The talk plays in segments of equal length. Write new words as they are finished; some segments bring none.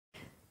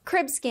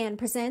Cribscan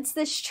presents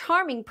this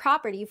charming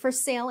property for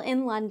sale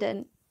in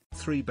London.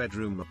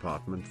 3-bedroom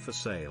apartment for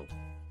sale.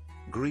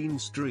 Green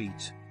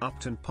Street,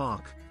 Upton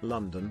Park,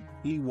 London,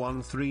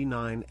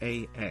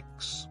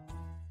 E139AX.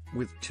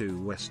 With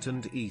 2 west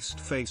and east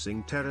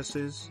facing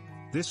terraces,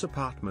 this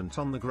apartment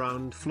on the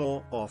ground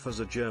floor offers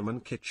a German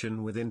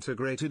kitchen with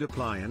integrated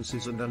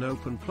appliances and an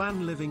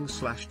open-plan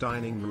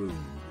living/dining room.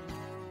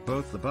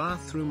 Both the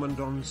bathroom and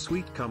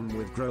ensuite come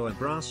with Grohe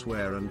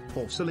brassware and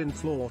porcelain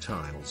floor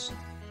tiles.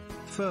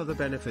 Further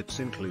benefits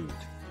include: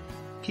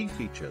 key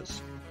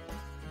features: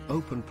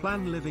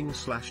 open-plan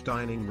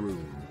living/dining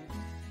room.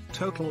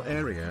 Total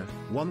area,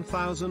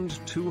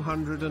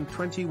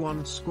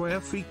 1,221 square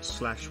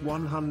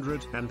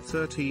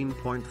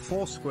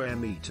feet/113.4 square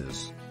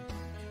meters.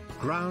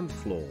 Ground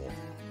floor.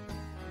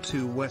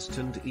 2 west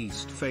and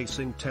east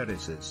facing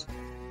terraces.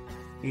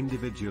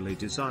 Individually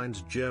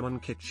designed German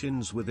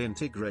kitchens with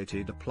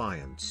integrated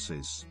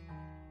appliances.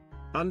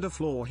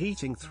 Underfloor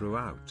heating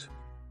throughout.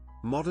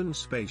 Modern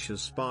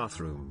spacious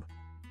bathroom.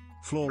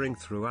 Flooring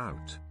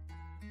throughout.